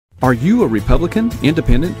Are you a Republican,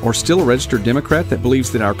 Independent, or still a registered Democrat that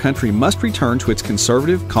believes that our country must return to its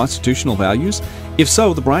conservative constitutional values? If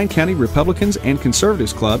so, the Bryan County Republicans and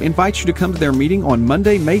Conservatives Club invites you to come to their meeting on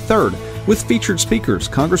Monday, May 3rd, with featured speakers,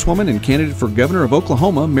 Congresswoman and candidate for Governor of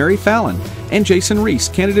Oklahoma, Mary Fallin, and Jason Reese,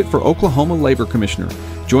 candidate for Oklahoma Labor Commissioner.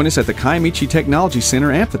 Join us at the Kiamichi Technology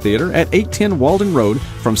Center Amphitheater at 810 Walden Road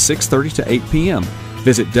from 6:30 to 8 p.m.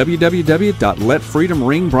 Visit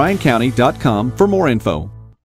www.letfreedomringbryancounty.com for more info.